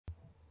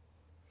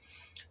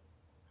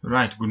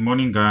Right, good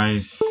morning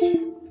guys.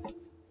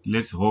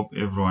 Let's hope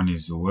everyone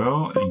is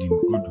well and in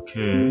good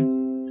care.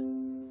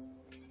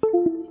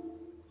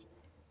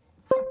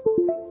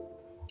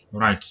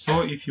 Right,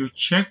 so if you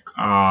check,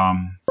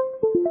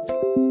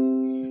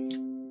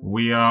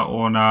 we are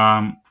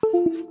on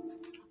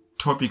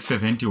topic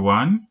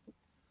 71,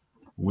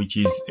 which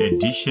is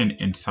addition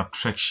and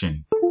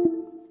subtraction.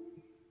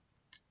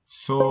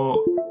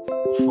 So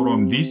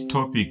from this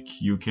topic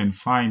you can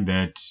find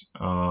that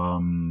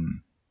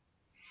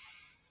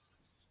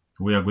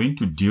we are going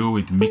to deal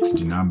with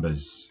mixed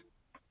numbers.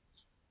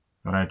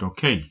 Right,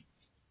 okay.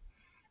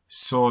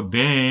 So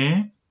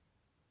there,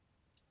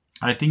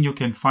 I think you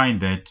can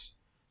find that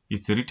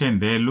it's written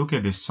there. Look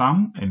at the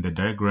sum and the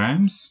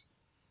diagrams.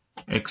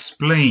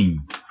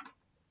 Explain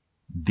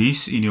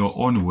this in your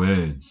own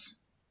words.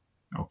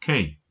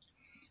 Okay.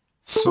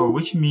 So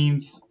which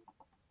means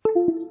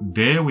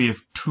there we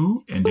have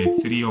 2 and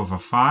a 3 over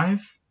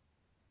 5.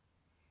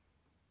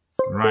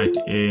 Right,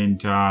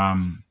 and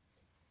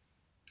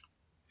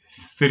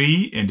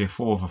 3 and a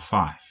 4 over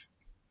 5.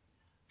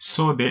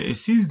 So there,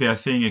 since they are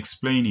saying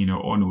explain in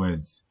your own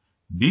words,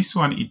 this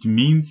one, it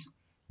means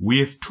we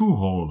have 2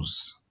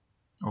 wholes.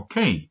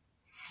 Okay.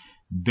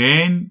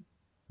 Then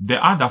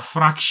the other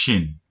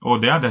fraction or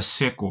the other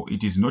circle,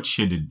 it is not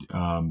shaded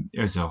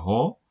as a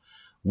whole.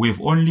 We have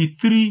only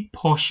 3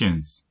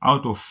 portions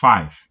out of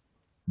 5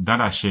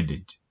 that are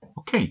shaded.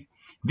 Okay.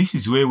 This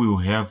is where we will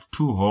have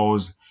 2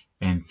 wholes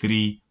and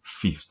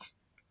 3/5.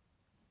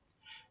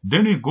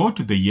 Then we go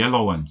to the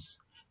yellow ones.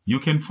 You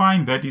can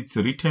find that it's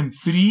written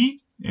 3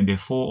 and a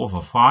 4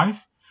 over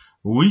 5,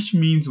 which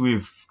means we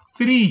have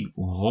 3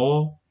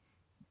 whole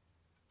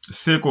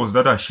circles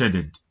that are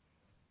shaded.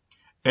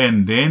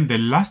 And then the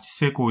last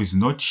circle is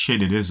not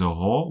shaded as a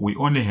whole. We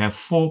only have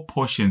 4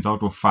 portions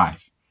out of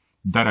 5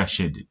 that are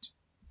shaded.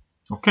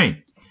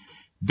 Okay.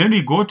 Then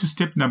we go to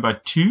step number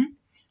 2.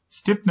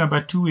 Step number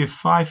 2, we have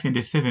 5 and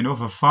a 7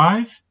 over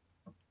 5.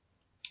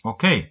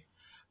 Okay.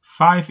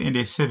 5 and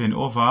a 7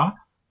 over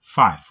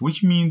 5,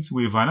 which means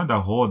we have another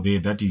whole there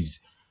that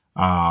is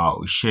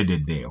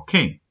shaded there.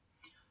 Okay.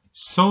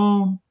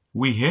 So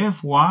we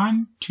have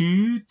 1,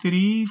 2,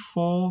 3,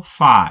 4,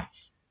 5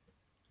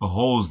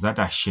 holes that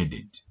are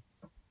shaded.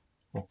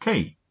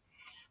 Okay.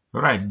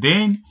 Right.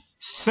 Then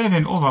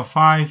 7 over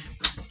 5,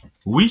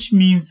 which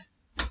means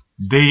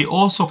they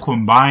also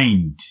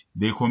combined.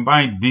 They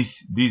combined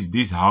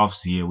these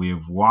halves here. We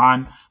have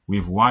 1,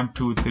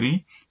 2,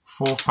 3,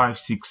 4, 5,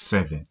 6,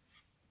 7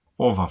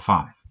 over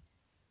 5.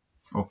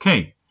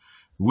 Okay.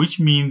 Which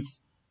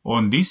means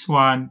on this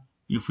one,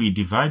 if we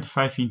divide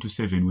 5 into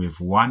 7, we have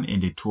 1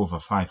 and a 2 over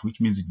 5, which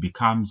means it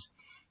becomes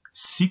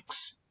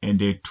 6 and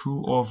a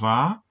 2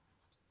 over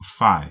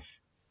 5.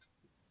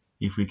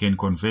 If we can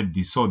convert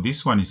this. So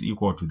this one is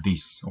equal to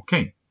this.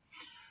 Okay.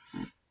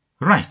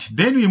 Right.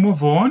 Then we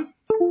move on.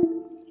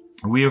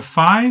 We have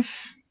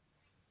 5.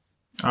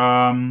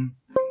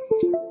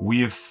 We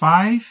have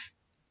 5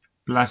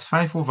 plus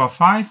 5 over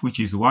 5, which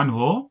is 1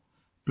 whole,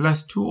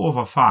 plus 2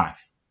 over 5.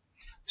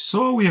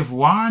 So we have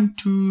 1,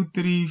 2,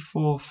 3,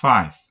 4,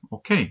 5.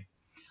 Okay.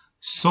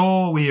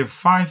 So we have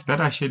 5 that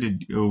are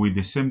shaded with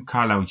the same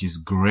color, which is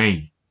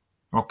gray.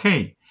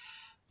 Okay.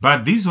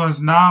 But these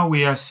ones now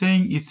we are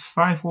saying it's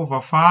 5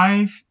 over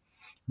 5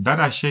 that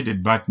are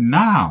shaded. But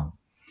now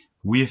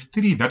we have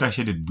 3 that are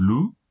shaded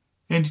blue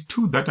and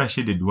 2 that are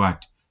shaded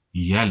what?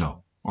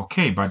 Yellow.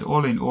 Okay. But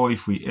all in all,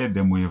 if we add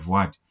them, we have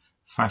what?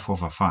 5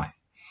 over 5.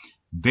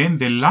 Then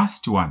the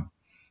last one,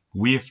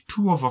 we have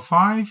 2 over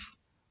 5.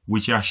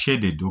 Which are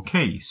shaded.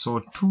 Okay, so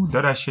 2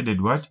 that are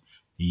shaded what?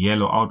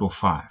 Yellow out of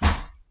 5.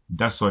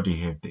 That's what we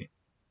have there.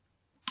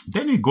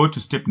 Then we go to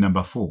step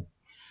number 4.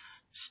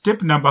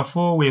 Step number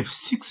 4, we have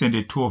 6 and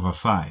a 2 over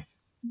 5.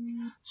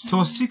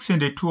 So 6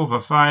 and a 2 over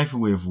 5,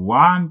 we have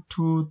 1,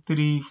 2,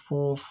 3,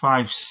 4,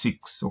 5,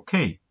 6.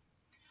 Okay.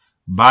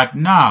 But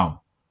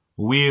now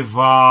we have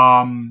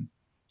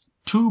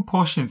 2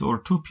 portions or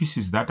 2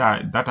 pieces that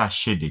are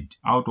shaded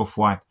out of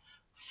what?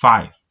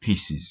 5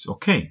 pieces.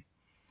 Okay.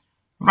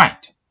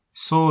 Right.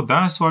 So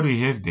that's what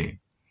we have there.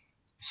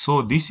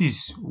 So this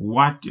is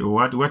what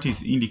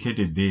is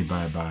indicated there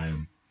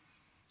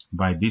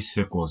by these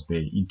circles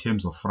there in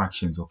terms of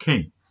fractions.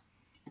 Okay.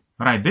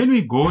 Right. Then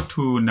we go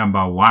to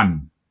number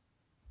 1.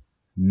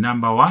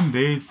 Number 1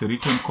 there is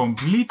written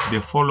complete the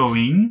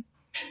following.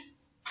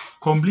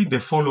 Complete the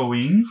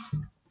following.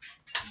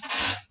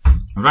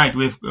 Right.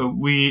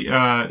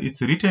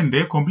 It's written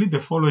there. Complete the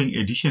following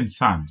addition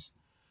sums.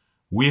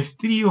 We have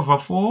 3 over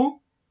 4.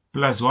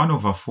 Plus 1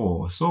 over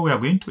 4. So we are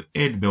going to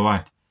add the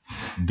what?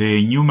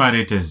 The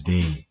numerators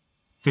there.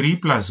 3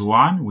 plus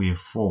 1, we have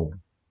 4.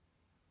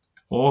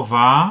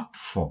 Over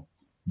 4.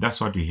 That's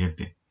what we have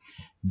there.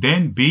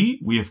 Then B,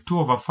 we have 2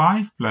 over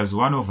 5 plus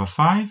 1 over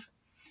 5.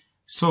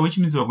 So which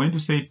means we're going to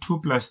say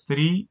 2 plus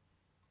 3,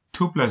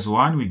 2 plus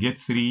 1, we get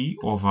 3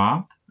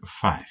 over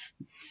 5.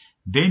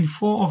 Then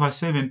 4 over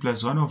 7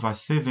 plus 1 over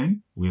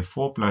 7, we have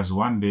 4 plus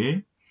 1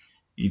 there.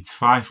 It's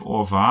 5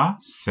 over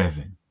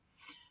 7.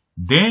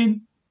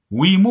 Then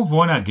we move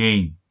on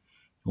again.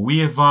 We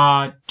have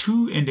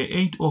 2 and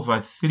 8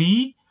 over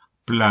 3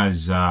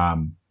 plus 3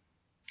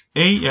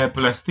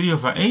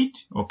 over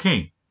 8.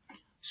 Okay,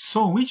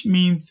 so which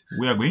means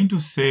we are going to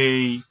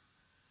say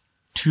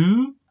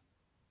 2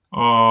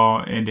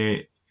 and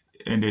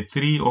a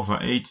 3 over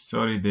 8,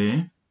 sorry,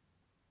 there,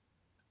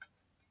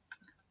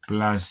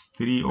 plus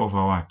 3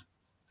 over what?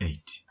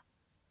 8.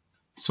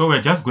 So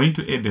we're just going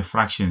to add the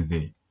fractions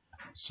there.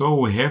 So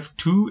we have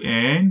 2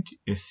 and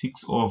a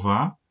 6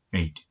 over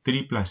 8.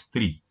 3 plus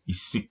 3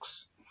 is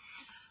 6.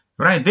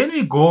 Right, then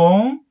we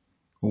go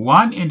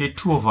 1 and a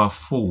 2 over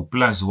 4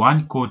 plus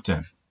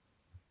 1/4.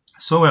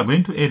 So we're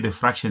going to add the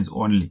fractions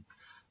only.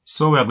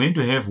 So we're going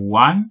to have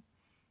 1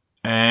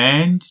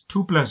 and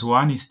 2 plus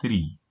 1 is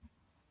 3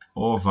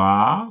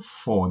 over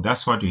 4.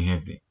 That's what we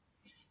have there.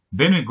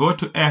 Then we go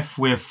to F,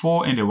 we have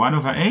 4 and a 1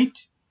 over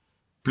 8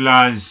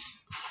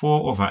 plus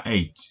 4 over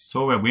 8.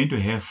 So we're going to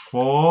have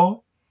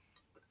 4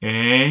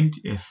 and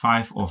a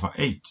 5 over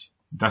 8.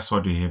 That's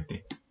what we have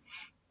there.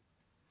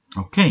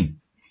 Okay.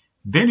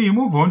 Then we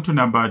move on to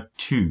number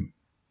 2.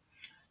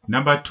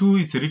 Number 2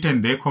 is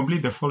written there.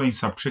 Complete the following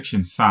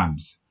subtraction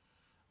sums.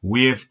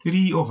 We have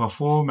 3 over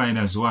 4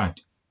 minus what?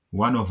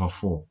 1 over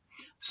 4.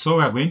 So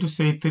we are going to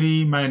say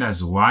 3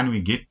 minus 1,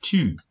 we get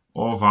 2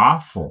 over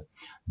 4.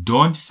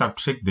 Don't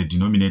subtract the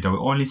denominator. We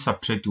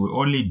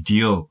only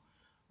deal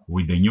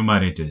with the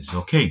numerators.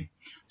 Okay.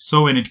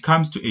 So when it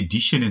comes to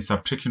addition and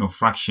subtraction of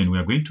fraction, we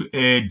are going to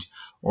add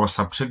or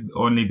subtract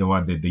only the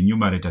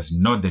numerators,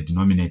 not the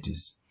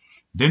denominators.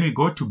 Then we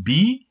go to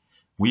B.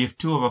 We have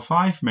 2 over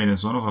 5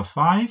 minus 1 over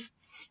 5,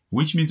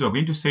 which means we're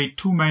going to say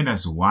 2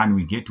 minus 1,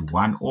 we get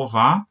 1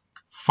 over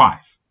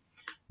 5.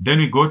 Then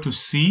we go to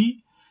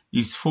C,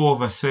 is 4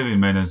 over 7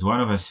 minus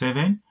 1 over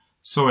 7.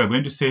 So we're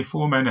going to say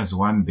 4 minus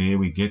 1 there,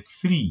 we get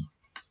 3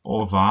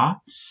 over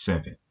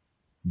 7.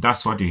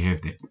 That's what we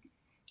have there.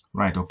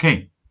 Right,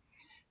 okay.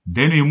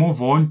 Then we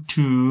move on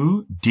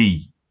to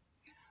D.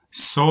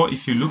 So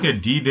if you look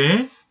at D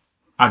there,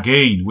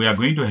 again, we are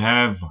going to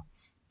have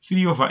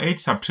 3 over 8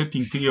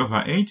 subtracting 3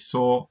 over 8.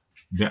 So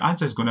the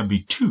answer is going to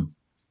be 2.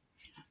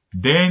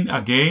 Then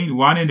again,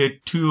 1 and a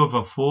 2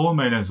 over 4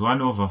 minus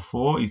 1 over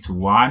 4 is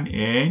 1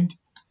 and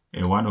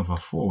a 1 over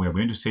 4. We are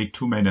going to say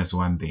 2 minus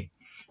 1 there.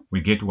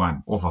 We get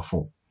 1 over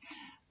 4.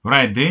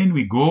 Right, then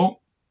we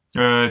go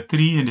 3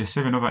 and a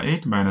 7 over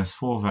 8 minus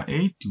 4 over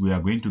 8. We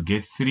are going to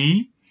get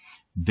 3.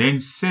 Then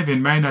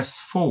 7 minus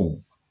 4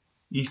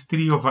 is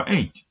 3 over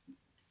 8.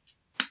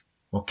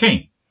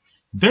 Okay.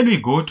 Then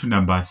we go to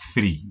number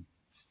 3.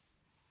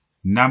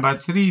 Number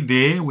 3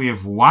 there, we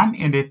have 1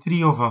 and a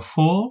 3 over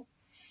 4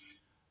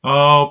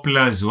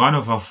 plus 1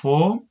 over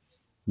 4,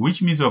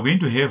 which means we're going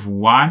to have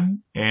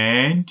 1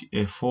 and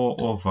a 4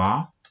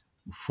 over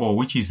 4,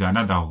 which is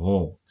another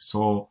whole.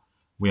 So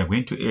we are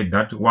going to add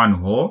that one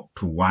whole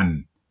to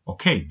 1.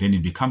 Okay, then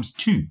it becomes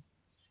 2.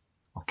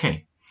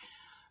 Okay.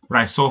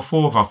 Right, so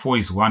 4 over 4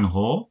 is 1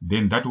 whole.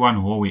 Then that 1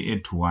 whole we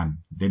add to 1.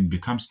 Then it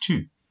becomes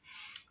 2.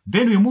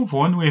 Then we move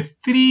on with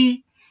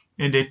 3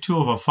 and a 2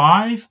 over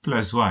 5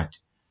 plus what?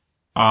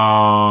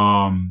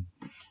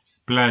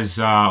 Plus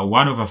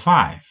 1 over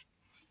 5.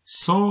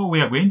 So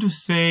we are going to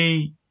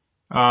say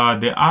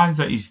the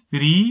answer is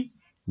 3.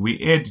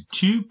 We add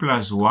 2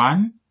 plus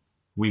 1.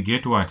 We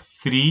get what?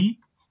 3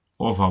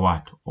 over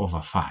what? Over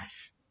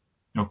 5.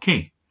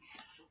 Okay.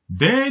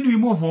 Then we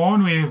move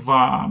on with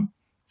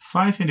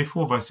 5 and a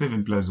 4 over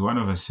 7 plus 1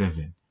 over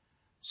 7.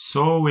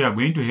 So we are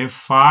going to have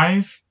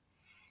 5.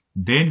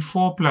 Then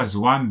 4 plus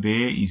 1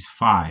 there is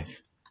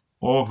 5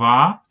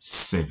 over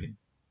 7.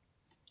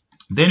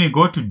 Then we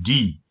go to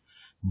D.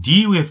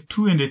 D, we have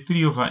 2 and a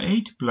 3 over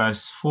 8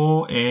 plus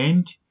 4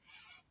 and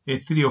a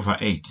 3 over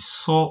 8.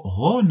 So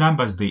whole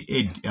numbers, they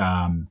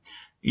add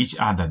each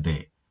other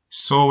there.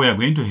 So we are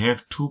going to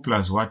have 2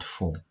 plus what?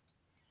 4.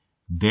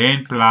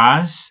 Then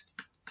plus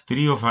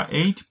 3 over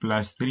 8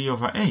 plus 3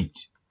 over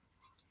 8.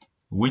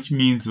 Which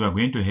means we are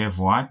going to have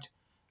what?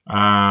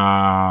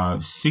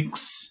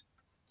 6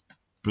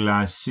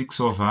 plus 6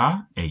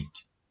 over 8.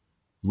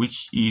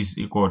 Which is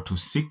equal to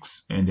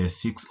 6 and a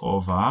 6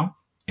 over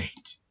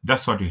 8.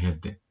 That's what we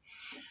have there.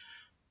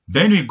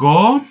 Then we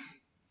go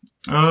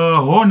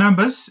whole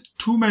numbers,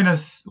 2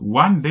 minus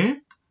 1 there.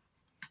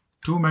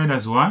 2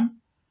 minus 1.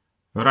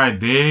 Right,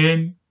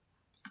 then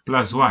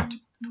plus what?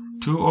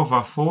 2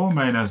 over 4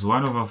 minus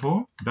 1 over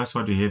 4. That's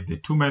what we have there.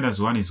 2 minus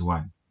 1 is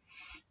 1.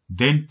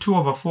 Then 2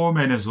 over 4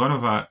 minus 1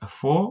 over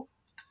 4.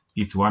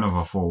 It's 1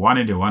 over 4. 1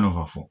 and a 1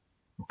 over 4.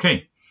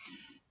 Okay.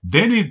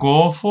 Then we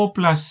go 4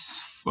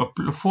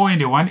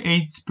 and a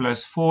 1/8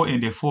 plus 4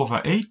 and a 4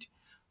 over 8.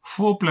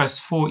 4 plus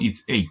 4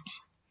 is 8.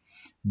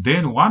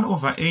 Then 1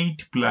 over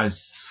 8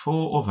 plus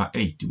 4 over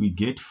 8. We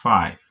get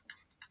 5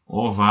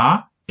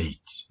 over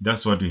 8.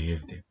 That's what we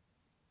have there.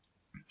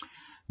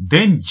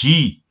 Then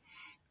G.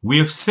 We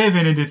have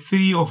 7 and a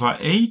 3 over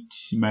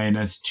 8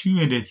 minus 2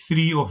 and a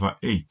 3 over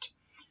 8.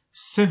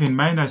 7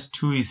 minus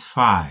 2 is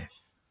 5.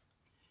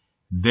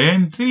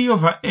 Then 3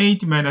 over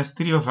 8 minus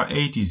 3 over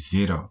 8 is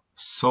 0.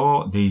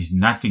 So there is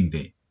nothing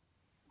there.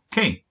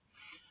 Okay.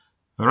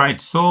 Right.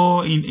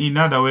 So in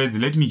other words,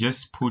 let me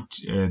just put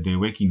the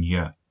working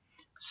here.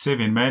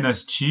 7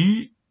 minus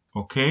 2,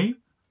 okay,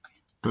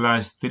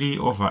 plus 3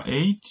 over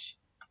 8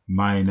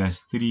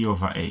 minus 3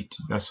 over 8.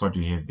 That's what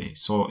we have there.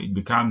 So it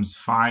becomes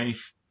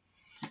 5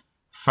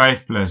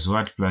 plus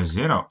what? Plus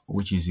 0,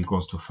 which is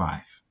equals to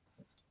 5.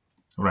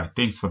 All right,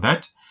 thanks for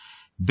that.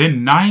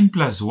 Then 9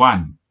 plus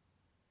 1,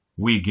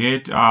 we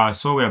get,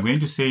 so we are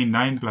going to say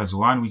 9 plus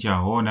 1, which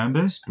are whole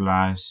numbers,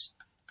 plus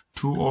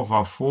 2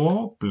 over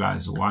 4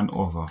 plus 1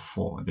 over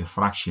 4, the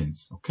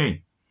fractions,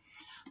 okay.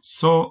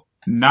 So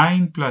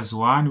 9 plus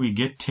 1, we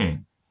get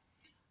 10.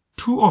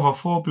 2 over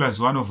 4 plus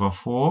 1 over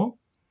 4,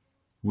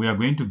 we are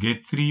going to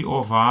get 3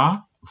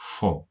 over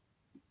 4.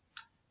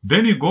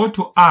 Then we go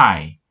to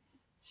I.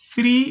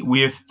 3,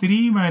 we have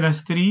 3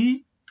 minus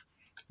 3,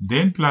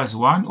 then plus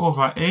 1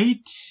 over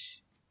 8,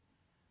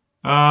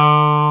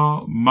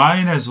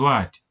 minus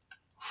what?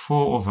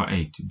 4 over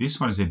 8. This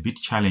one is a bit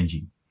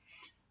challenging.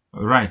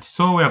 Right,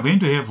 so we are going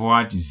to have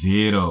what?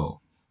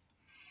 0.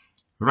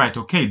 Right,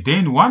 okay,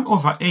 then 1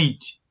 over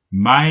 8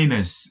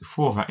 minus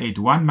 4 over 8.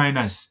 1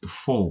 minus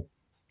 4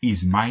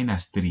 is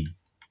minus 3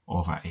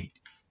 over 8.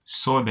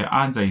 So the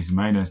answer is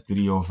minus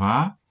 3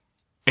 over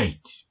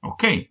 8.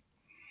 Okay.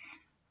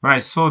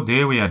 Right, so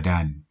there we are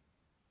done.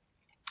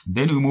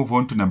 Then we move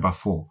on to number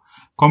 4.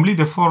 Complete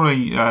the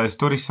following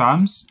story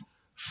sums.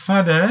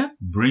 Father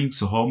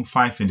brings home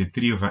 5 and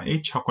 3 over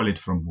 8 chocolate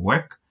from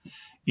work.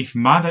 If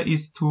mother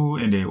is 2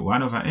 and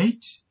 1 over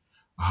 8,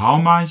 how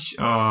much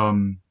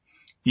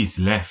is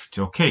left?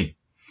 Okay.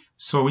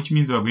 So which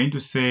means we're going to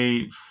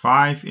say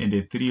 5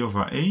 and 3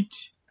 over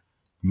 8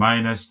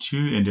 minus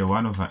 2 and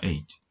 1 over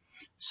 8.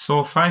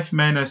 So 5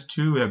 minus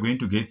 2, we are going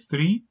to get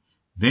 3.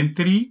 Then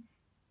 3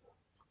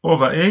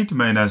 over 8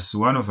 minus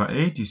 1 over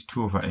 8 is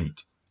 2 over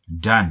 8.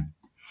 Done.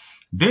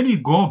 Then we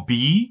go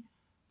B.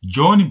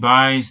 John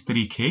buys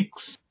 3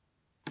 cakes.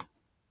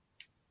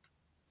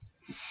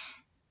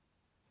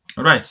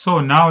 Alright,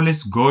 so now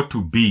let's go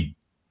to B.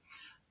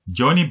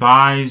 Johnny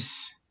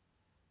buys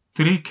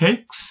 3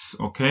 cakes,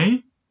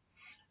 okay?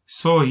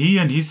 So he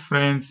and his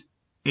friends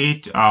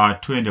ate 2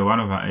 and 1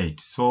 over 8.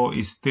 So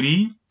it's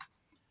 3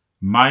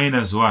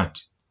 minus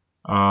what?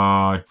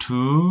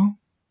 2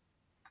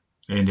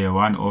 and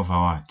 1 over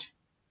what?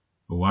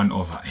 1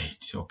 over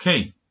 8,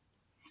 okay?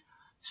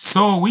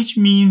 So which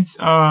means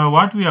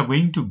what we are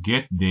going to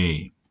get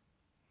there?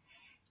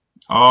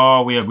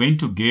 We are going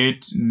to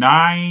get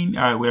 9,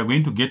 we are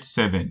going to get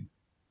 7.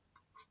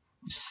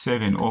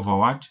 7 over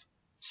what?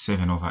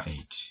 7 over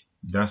 8.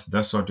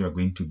 That's what we are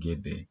going to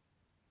get there.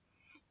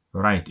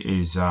 Right,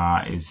 is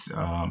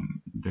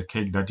the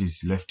cake that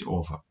is left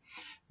over.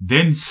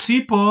 Then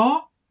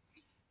Sipo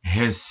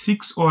has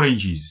 6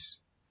 oranges.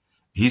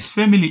 His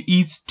family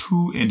eats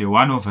 2 and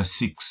 1 over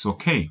 6,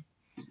 okay?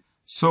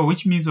 So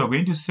which means we're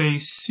going to say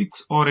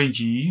 6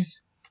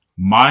 oranges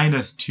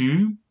minus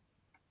 2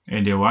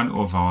 and 1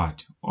 over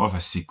what? Over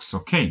 6,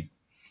 okay?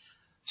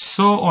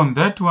 So on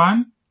that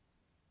one,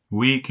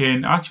 we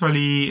can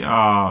actually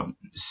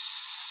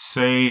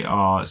say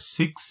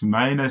 6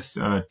 minus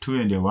 2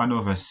 and 1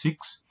 over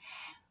 6.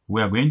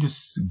 We are going to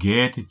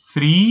get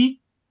 3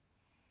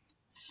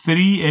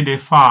 and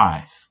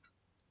 5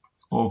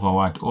 over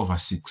what? Over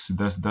 6.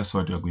 That's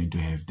what we are going to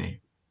have there.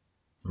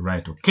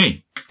 Right,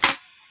 okay.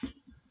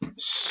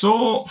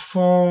 So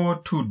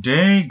for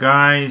today,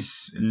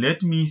 guys,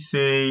 let me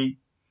say,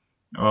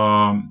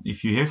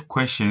 if you have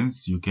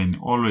questions, you can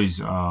always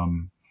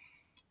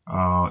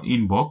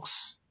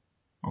inbox.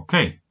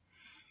 Okay.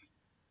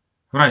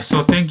 Right,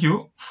 so thank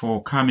you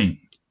for coming.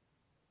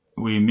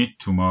 We meet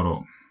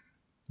tomorrow.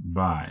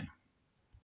 Bye.